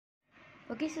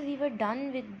Okay, so we were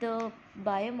done with the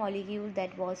biomolecule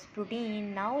that was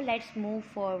protein. Now let's move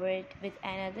forward with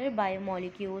another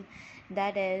biomolecule,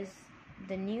 that is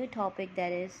the new topic,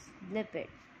 that is lipid.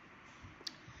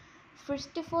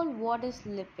 First of all, what is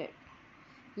lipid?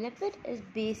 Lipid is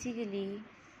basically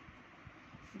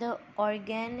the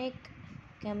organic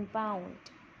compound.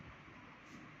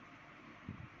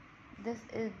 This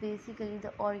is basically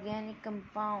the organic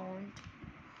compound,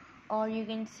 or you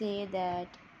can say that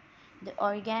the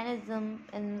organism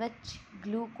in which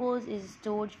glucose is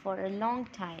stored for a long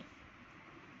time.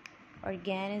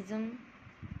 Organism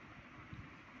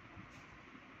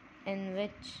in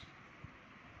which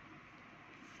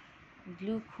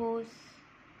glucose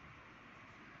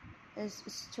is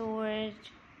stored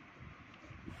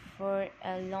for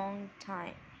a long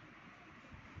time.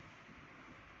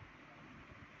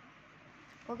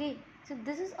 Okay, so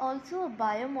this is also a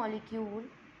biomolecule.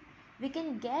 We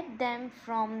can get them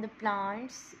from the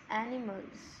plants,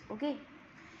 animals. Okay,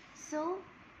 so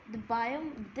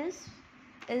this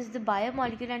is the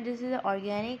biomolecule and this is the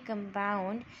organic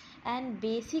compound, and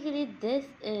basically this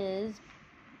is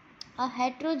a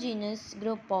heterogeneous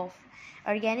group of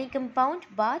organic compound,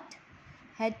 but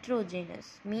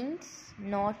heterogeneous means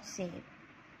not same.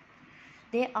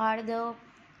 They are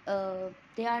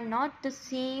not the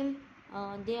same.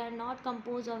 They are not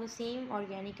composed of the same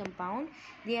organic compound.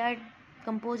 They are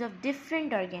composed of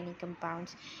different organic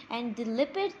compounds, and the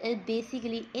lipid is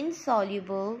basically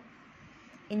insoluble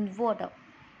in water.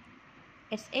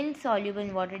 It's insoluble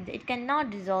in water. It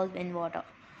cannot dissolve in water.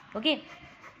 Okay,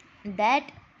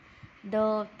 that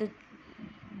the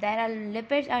there are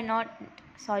lipids are not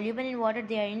soluble in water.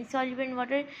 They are insoluble in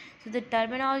water. So the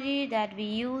terminology that we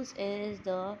use is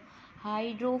the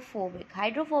hydrophobic.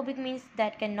 Hydrophobic means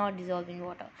that cannot dissolve in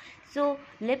water. So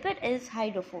lipid is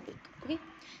hydrophobic. Okay,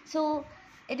 so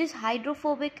it is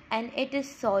hydrophobic and it is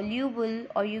soluble,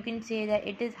 or you can say that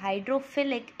it is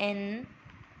hydrophilic in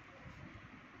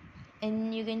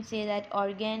you can say that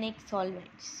organic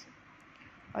solvents.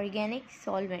 Organic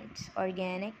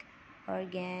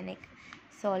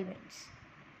solvents.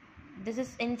 This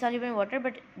is insoluble in water,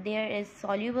 but there is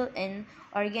soluble in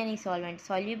organic solvents.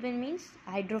 Soluble means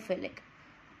hydrophilic.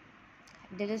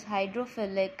 This is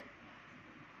hydrophilic.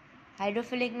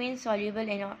 Hydrophilic means soluble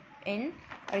in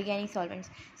organic solvents.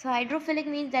 So hydrophilic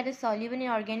means that is soluble in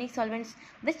organic solvents.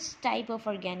 Which type of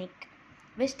organic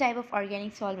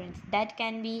solvents? That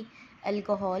can be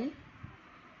alcohol,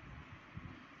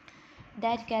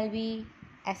 that can be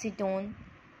acetone,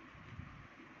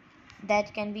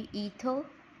 that can be ether,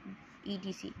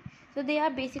 etc. So they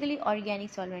are basically organic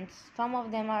solvents. Some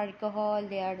of them are alcohol,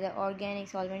 they are the organic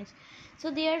solvents. So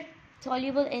they are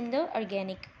soluble in the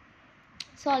organic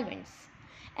solvents.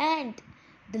 And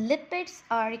the lipids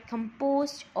are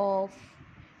composed of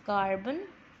carbon,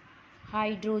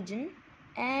 hydrogen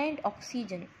and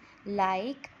oxygen,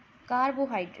 like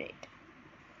carbohydrate.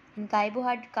 And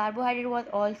carbohydrate was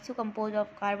also composed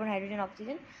of carbon, hydrogen,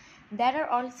 oxygen, that are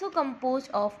also composed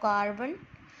of carbon,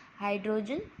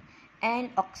 hydrogen and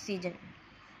oxygen.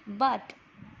 But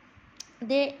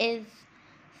there is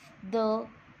the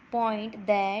point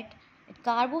that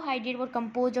carbohydrate were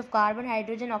composed of carbon,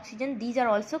 hydrogen, oxygen. These are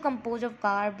also composed of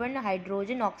carbon,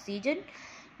 hydrogen, oxygen,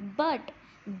 but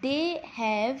they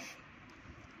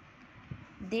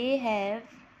have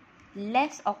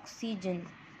less oxygen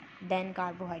than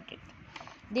carbohydrate.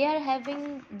 They are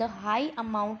having the high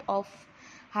amount of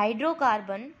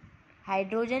hydrocarbon,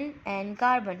 hydrogen and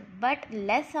carbon, but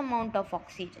less amount of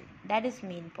oxygen. That is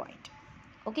main point.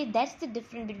 Okay, that's the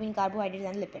difference between carbohydrates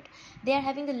and lipid. They are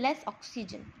having the less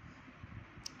oxygen.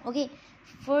 Okay,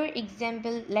 for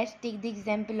example, let's take the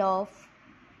example of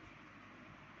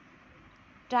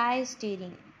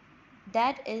triestyrene.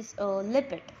 That is a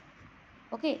lipid.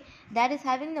 Okay, that is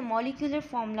having the molecular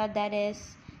formula, that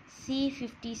is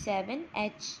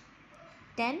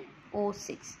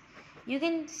C57H10O6. You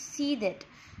can see that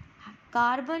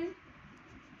carbon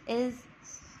is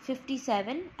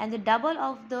 57 and the double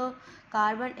of the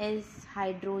carbon is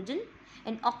hydrogen,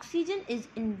 and oxygen is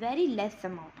in very less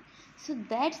amount. So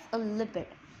that's a lipid.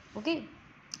 Okay,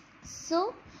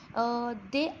 so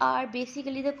they are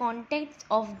basically the contents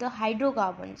of the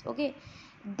hydrocarbons. Okay,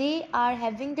 they are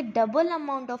having the double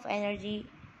amount of energy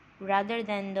rather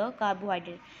than the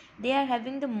carbohydrate. They are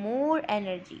having the more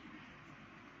energy.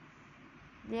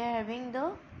 They are having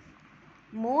the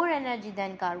more energy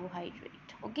than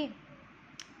carbohydrate. Okay,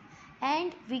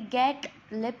 and we get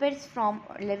lipids from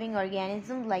living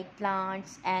organisms like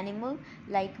plants, animal,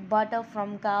 like butter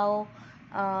from cow,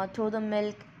 through the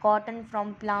milk, cotton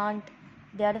from plant.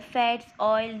 They are the fats,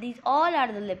 oil. These all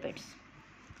are the lipids.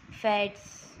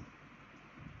 Fats,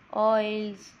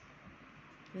 oils,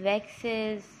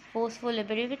 waxes,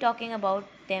 phospholipid. We'll be talking about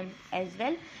them as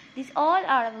well. These all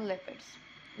are the lipids.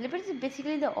 Lipids is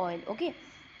basically the oil. Okay.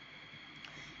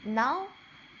 Now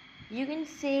you can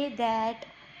say that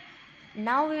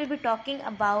now we will be talking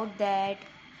about that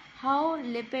how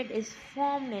lipid is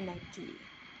formed in actually.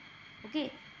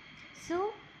 Okay.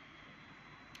 So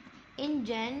in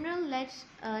general, let's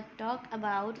talk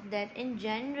about that. In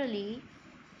generally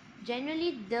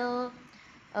the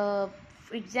uh,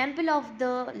 example of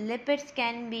the lipids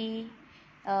can be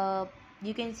uh,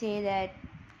 you can say that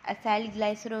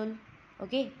acylglycerol,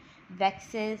 okay,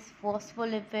 waxes,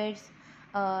 phospholipids,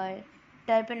 uh,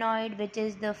 terpenoid, which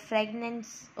is the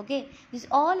fragrance, okay. These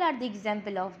all are the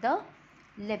example of the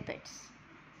lipids.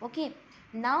 Okay,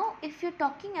 now if you're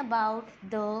talking about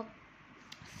the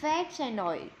fats and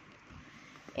oil,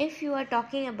 if you are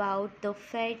talking about the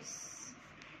fats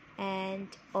and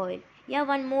oil, yeah,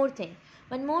 one more thing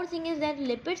is that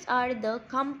lipids are the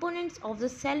components of the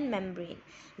cell membrane,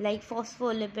 like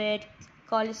phospholipid,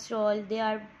 cholesterol. They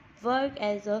are work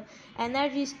as a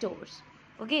energy stores,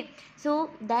 okay. So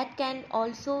that can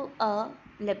also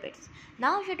lipids.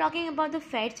 Now if you're talking about the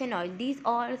fats and oil, these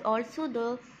are also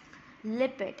the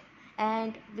lipid,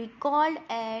 and we call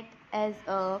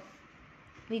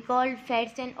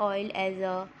fats and oil as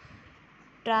a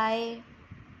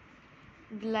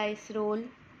triglycerol,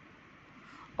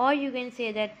 or you can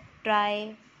say that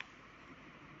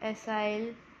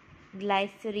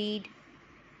triacylglyceride,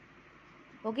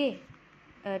 okay.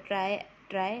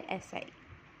 Triacyl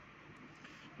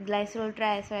glycerol,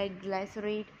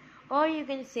 triacylglyceride, or you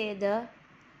can say the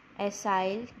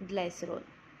acylglycerol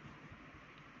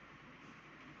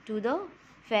to the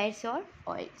fats or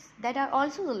oils that are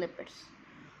also the lipids,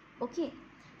 okay.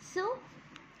 So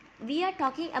we are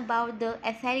talking about the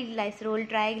acylglycerol,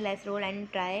 triglycerol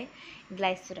and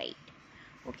triglyceride,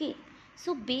 okay.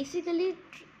 So basically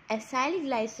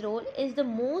acylglycerol is the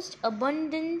most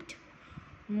abundant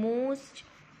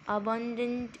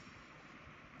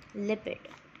lipid.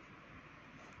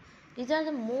 These are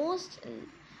the most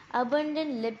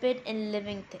abundant lipid in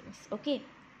living things, okay.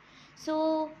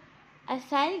 So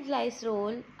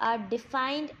acylglycerol are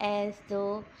defined as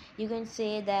the, you can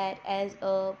say that as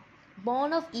a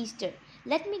born of Easter.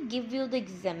 Let me give you the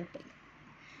example.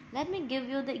 That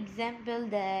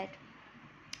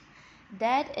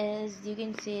is, you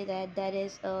can say that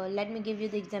is let me give you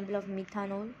the example of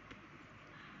methanol.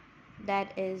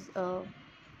 That is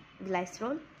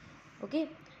glycerol, okay.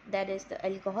 That is the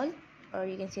alcohol, or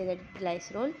you can say that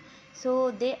glycerol. So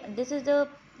this is the,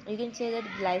 you can say that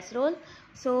glycerol.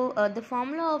 So the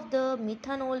formula of the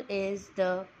methanol is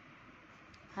the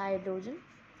hydrogen,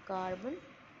 carbon,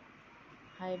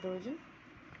 hydrogen,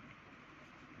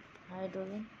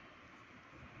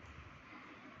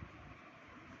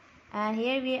 and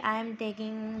here I am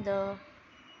taking the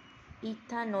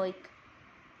ethanoic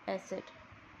acid,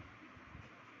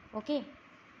 okay.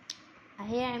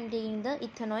 Here I am taking the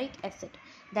ethanoic acid,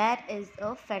 that is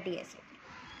a fatty acid,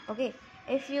 okay.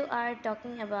 If you are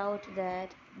talking about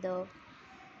that, the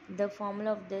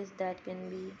formula of this, that can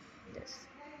be this: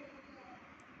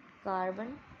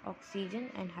 carbon, oxygen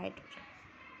and hydrogen,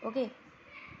 okay.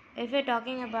 If you're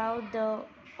talking about the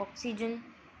oxygen,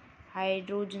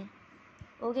 hydrogen,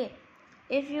 okay.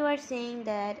 If you are saying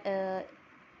that the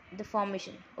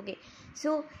formation, okay.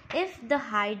 So if the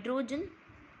hydrogen,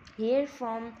 here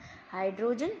from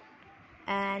hydrogen,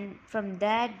 and from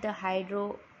that the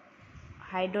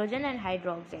hydrogen and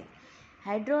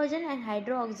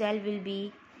hydroxyl will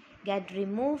be get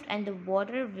removed, and the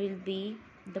water will be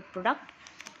the product.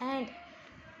 And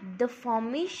the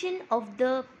formation of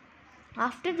the,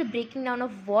 after the breaking down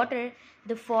of water,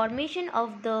 the formation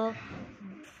of the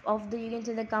you can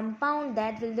say the compound,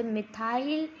 that will the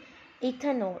methyl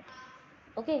ethanol,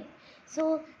 okay.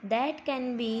 So that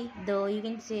can be the, you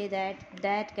can say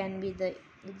that can be the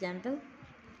example,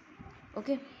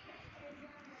 okay.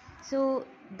 So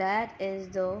that is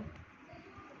the,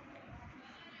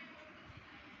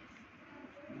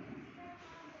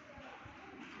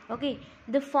 okay,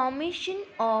 the formation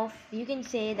of, you can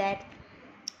say that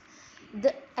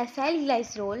the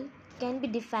acylglycerol can be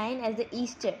defined as the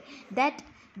ester, that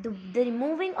the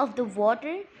removing of the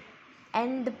water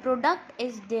and the product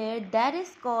is there, that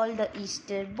is called the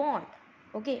ester bond,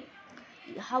 okay.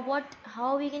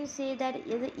 How we can say that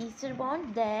is the ester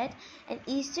bond, that an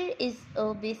ester is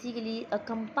basically a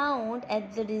compound as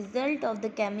the result of the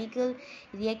chemical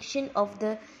reaction of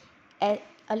the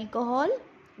alcohol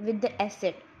with the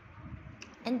acid,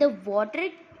 and the water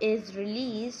is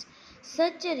released.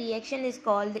 Such a reaction is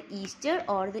called the ester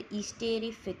or the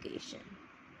esterification.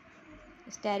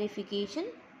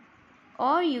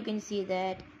 or you can see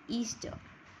that ester.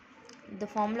 The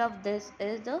formula of this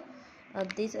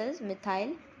is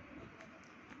methyl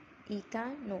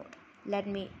ethanol. Let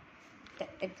me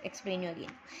explain you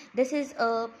again. This is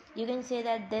you can say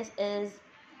that this is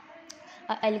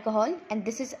alcohol and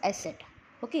this is acid.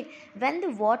 Okay, when the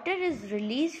water is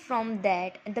released from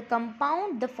that, the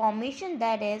compound, the formation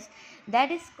that is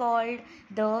called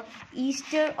the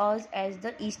ester, or as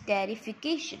the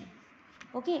esterification.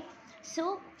 Okay,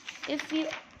 so if we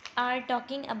are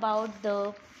talking about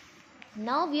the,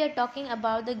 now we are talking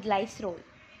about the glycerol.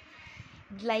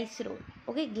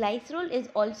 Okay, glycerol is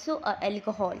also a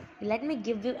alcohol. Let me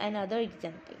give you another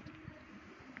example.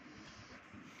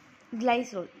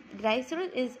 Glycerol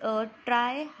is a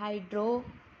trihydroxyl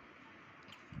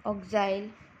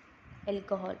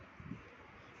alcohol.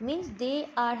 Means they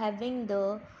are having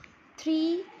the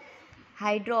 3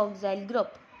 hydroxyl group.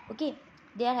 Okay,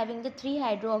 they are having the 3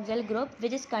 hydroxyl group,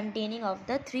 which is containing of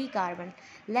the 3 carbon.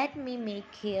 Let me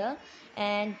make here,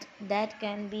 and that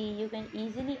can be, you can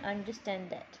easily understand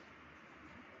that.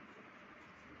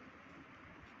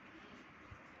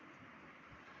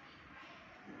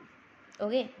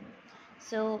 Okay,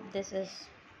 so this is,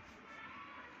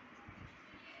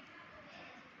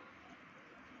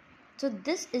 so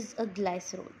this is a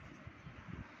glycerol.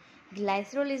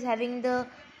 Glycerol is having the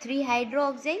 3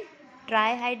 hydroxyl,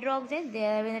 trihydroxyl. They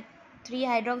are having a 3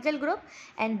 hydroxyl group,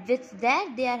 and with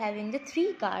that they are having the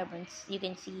 3 carbons. You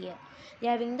can see here they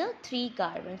are having the 3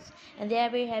 carbons, and they are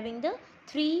having the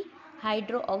 3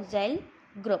 hydroxyl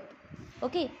group.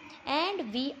 Okay,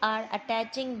 and we are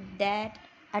attaching that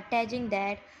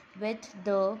with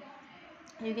the,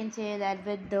 you can say that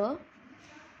with the,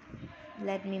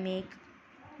 let me make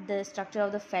the structure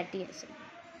of the fatty acid.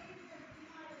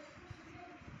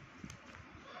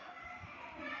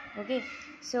 Okay,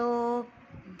 so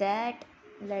that,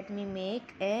 let me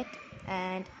make it,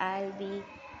 and I'll be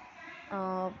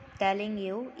telling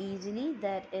you easily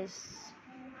that is.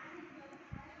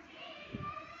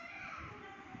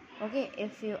 Okay,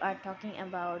 if you are talking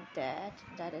about that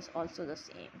is also the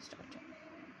same structure.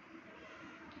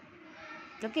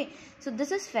 Okay, so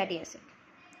this is fatty acid.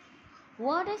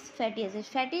 What is fatty acid?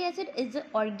 Fatty acid is an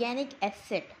organic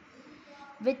acid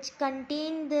which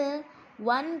contain the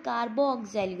 1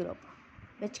 carboxyl group.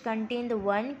 What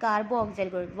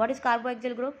is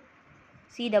carboxyl group?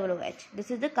 COOH.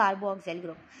 This is the carboxyl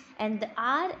group, and the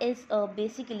R is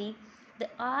basically, the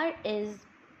R is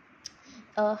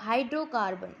a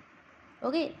hydrocarbon.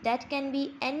 Okay, that can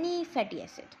be any fatty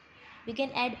acid. We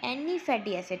can add any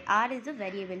fatty acid. R is a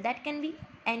variable, that can be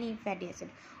any fatty acid.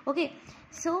 Okay,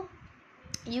 so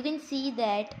you can see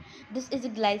that this is a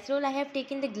glycerol. I have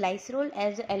taken the glycerol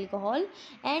as alcohol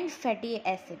and fatty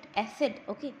acid.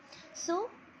 Okay, so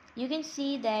you can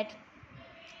see that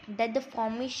the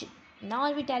formation. Now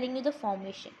I'll be telling you the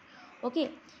formation.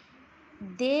 Okay,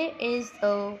 there is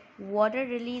a water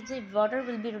release. Water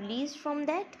will be released from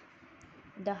that,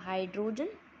 the hydrogen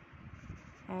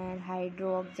and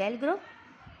hydroxyl group.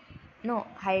 No,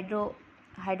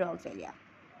 hydroxyl, yeah.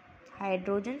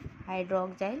 Hydrogen,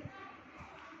 hydroxyl.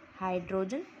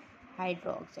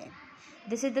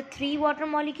 This is the 3 water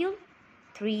molecule,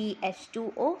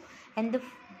 3H2O, and the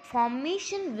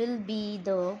formation will be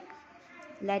the,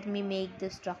 let me make the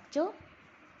structure.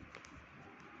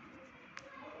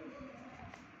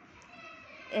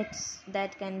 It's,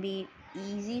 that can be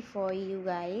easy for you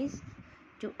guys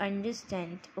to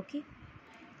understand. Okay,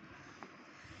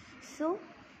 so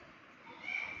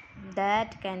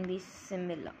that can be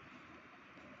similar.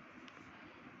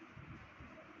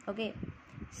 Okay,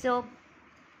 so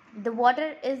the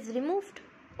water is removed.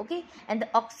 Okay, and the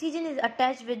oxygen is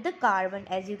attached with the carbon,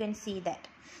 as you can see that.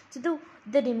 So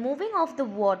the removing of the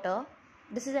water,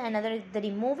 this is another, the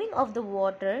removing of the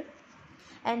water,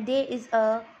 and there is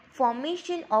a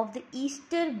formation of the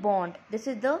ester bond. This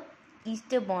is the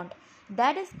ester bond,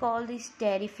 that is called the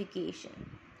esterification.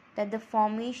 That the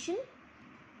formation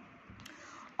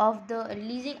of the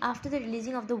releasing, after the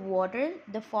releasing of the water,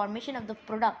 the formation of the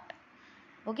product.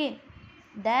 Okay,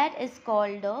 that is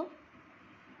called the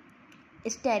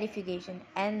esterification,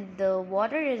 and the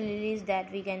water is released,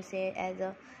 that we can say as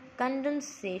a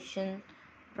condensation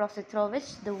process through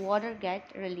which the water get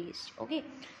released. Okay,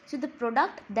 so the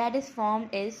product that is formed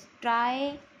is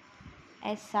triacyl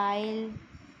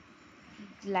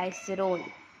glycerol.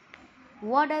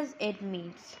 What does it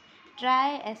mean?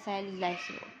 Triacyl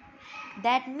glycerol,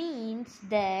 that means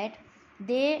that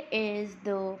there is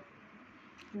the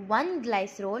one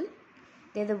glycerol,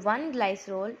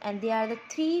 and they are the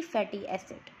 3 fatty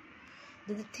acid.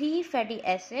 The 3 fatty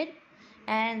acid,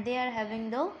 and they are having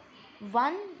the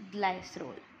 1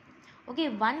 glycerol. Okay,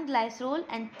 one glycerol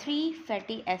and 3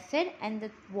 fatty acid, and the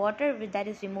water that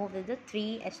is removed is the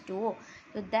 3H2O.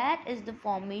 So that is the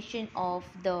formation of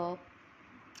the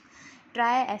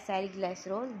triacyl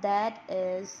glycerol. That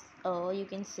is you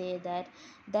can say that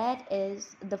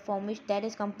is the formation that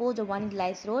is composed of one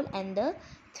glycerol and the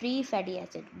 3 fatty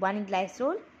acid, one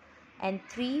glycerol and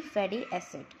 3 fatty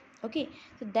acid. Okay,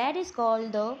 so that is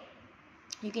called the,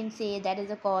 you can say that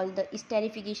is called the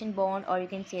esterification bond, or you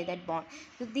can say that bond.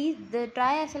 So the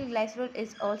triacyl glycerol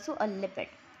is also a lipid.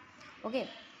 Okay,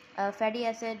 fatty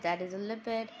acid, that is a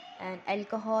lipid, and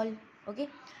alcohol. Okay,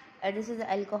 this is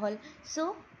the alcohol.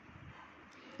 So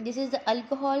this is the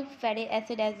alcohol fatty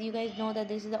acid. As you guys know that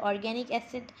this is the organic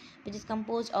acid which is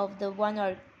composed of the one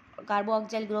or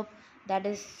carboxyl group, that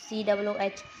is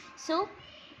COOH. So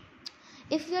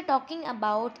if we are talking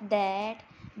about that,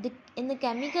 in the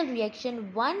chemical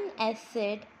reaction, one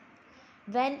acid,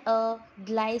 when a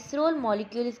glycerol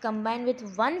molecule is combined with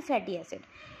one fatty acid,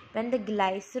 when the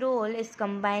glycerol is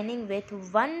combining with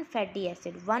one fatty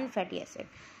acid,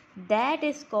 that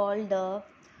is called the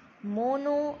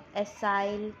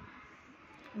monoacyl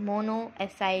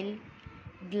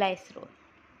glycerol,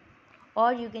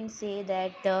 or you can say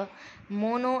that the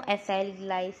monoacyl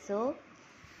glycerate.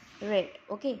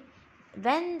 Okay,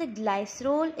 when the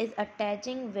glycerol is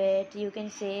attaching with, you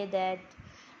can say that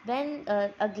when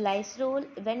a glycerol,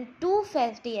 when two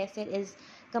fatty acid is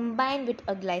combined with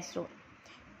a glycerol,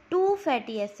 two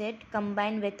fatty acid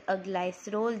combined with a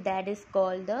glycerol, that is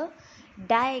called the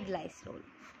diglycerol.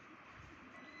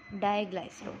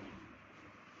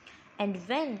 And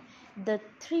when the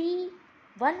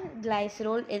one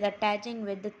glycerol is attaching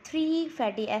with the three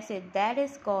fatty acid, that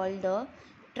is called the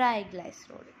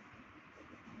triglycerol.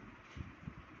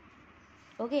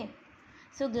 Okay,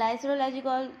 so glycerol,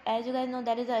 as you guys know,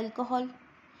 that is alcohol,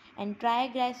 and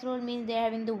triglycerol means they are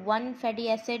having the one fatty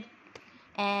acid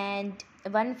and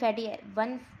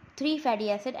three fatty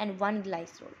acid and one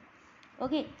glycerol.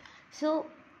 Okay, so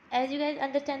as you guys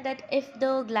understand that if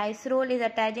the glycerol is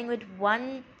attaching with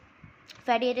one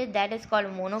fatty acid, that is called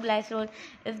monoglycerol.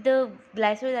 If the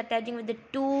glycerol is attaching with the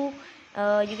two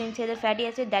you can say the fatty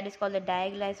acid, that is called the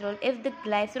diglycerol. If the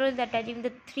glycerol is attaching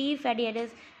with the three fatty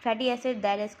acid,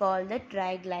 that is called the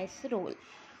triglycerol.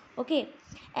 Okay,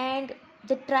 and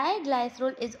the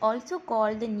triglycerol is also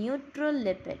called the neutral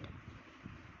lipid.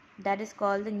 That is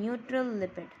called the neutral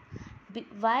lipid.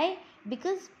 Why?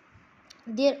 Because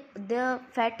the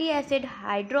fatty acid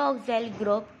hydroxyl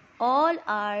group all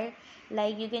are,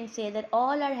 like you can say that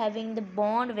all are having the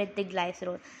bond with the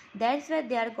glycerol. That's why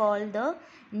they are called the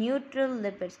neutral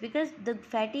lipids, because the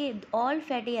all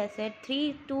fatty acid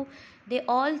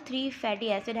all three fatty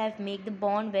acid have make the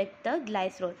bond with the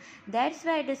glycerol. That's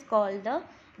why it is called the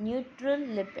neutral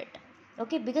lipid.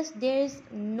 Okay, because there is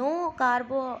no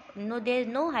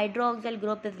hydroxyl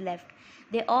group is left,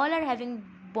 they all are having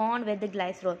bond with the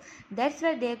glycerol. That's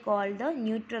why they are called the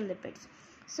neutral lipids.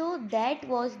 So that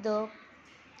was the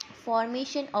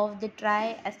formation of the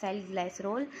triacyl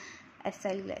glycerol.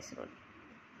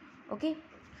 Okay,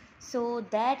 so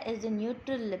that is the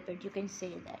neutral lipid, you can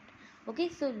say that. Okay,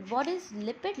 so what is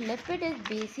lipid? Lipid is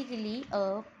basically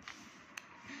a,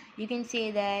 you can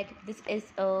say that this is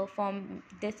the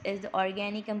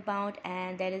organic compound,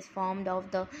 and that is formed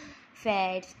of the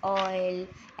fats, oil,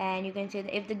 and you can say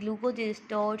that if the glucose is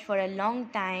stored for a long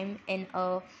time in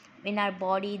our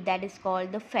body, that is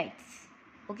called the fats.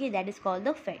 Okay, that is called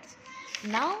the fats.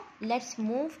 Now let's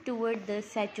move toward the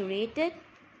saturated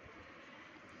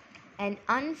and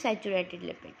unsaturated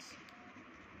lipids.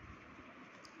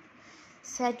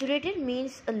 Saturated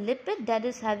means a lipid that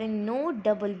is having no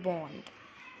double bond,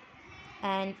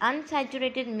 and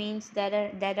unsaturated means that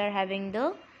are having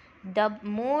the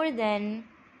more than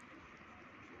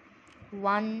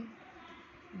one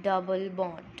double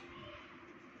bond,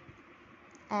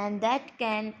 and that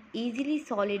can easily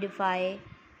solidify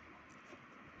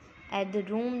at the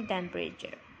room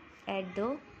temperature.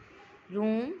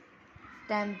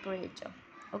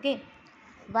 Okay,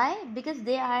 why? Because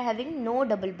they are having no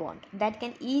double bond that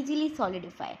can easily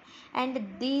solidify, and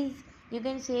these, you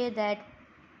can say that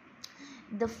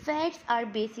the fats are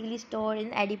basically stored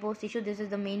in adipose tissue. This is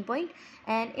the main point.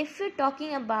 And if we're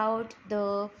talking about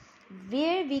the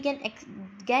where we can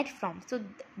get from, so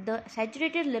the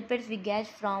saturated lipids we get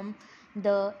from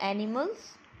the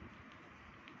animals,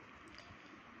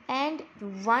 and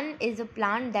one is a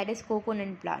plant, that is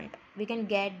coconut plant. We can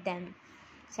get them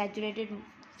saturated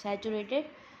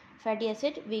fatty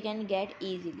acid we can get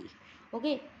easily.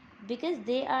 Okay, because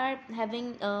they are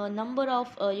having a number of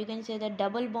you can say the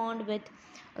double bond with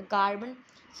a carbon.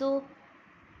 So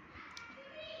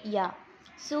yeah,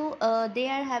 so they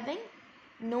are having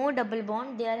no double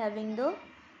bond, they are having the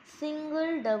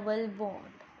single double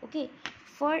bond. Okay,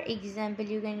 for example,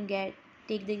 you can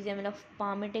take the example of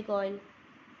palmitic oil,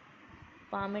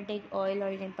 or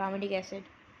you can palmitic acid.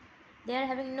 They are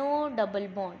having no double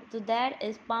bond, so that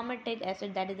is palmitic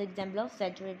acid. That is the example of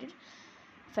saturated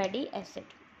fatty acid.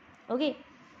 Okay,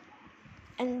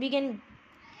 and we can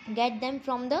get them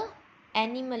from the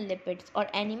animal lipids or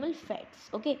animal fats.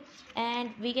 Okay,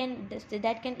 and we can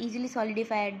that can easily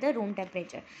solidify at the room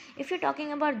temperature. If you're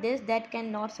talking about this that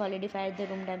cannot solidify at the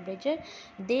room temperature,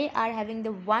 they are having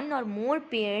the one or more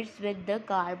pairs with the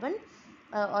carbon,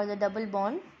 or the double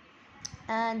bond,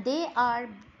 and they are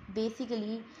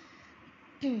basically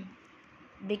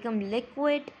become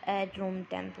liquid at room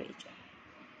temperature.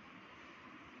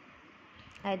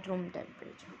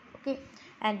 Okay,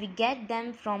 and we get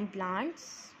them from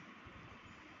plants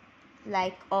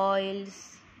like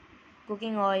oils,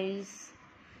 cooking oils,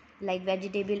 like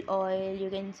vegetable oil, you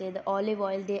can say the olive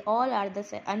oil. They all are the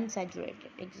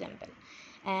unsaturated example,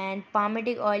 and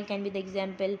palmitic oil can be the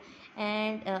example,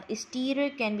 and stearer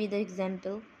can be the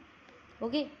example.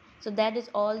 Okay, so that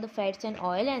is all the fats and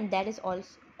oil, and that is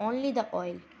also only the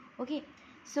oil. Okay,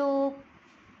 so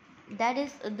that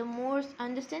is the most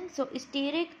understand. So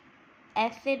stearic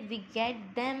acid, we get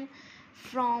them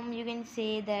from, you can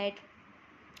say that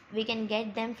we can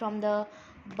get them from the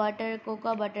butter,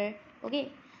 cocoa butter.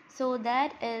 Okay, so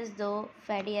that is the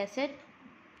fatty acid,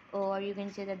 or you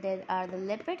can say that there are the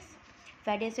lipids.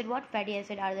 Fatty acid, what? Fatty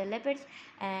acid are the lipids,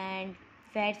 and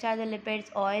fats are the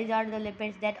lipids, oils are the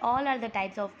lipids. That all are the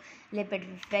types of lipid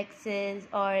vexes,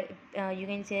 or you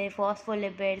can say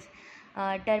phospholipids,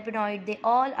 terpenoid. They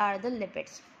all are the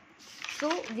lipids.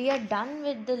 So we are done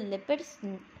with the lipids.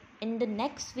 In the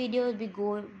next video we'll be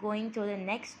going to the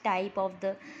next type of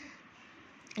the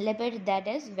lipid, that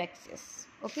is vexes.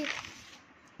 Okay.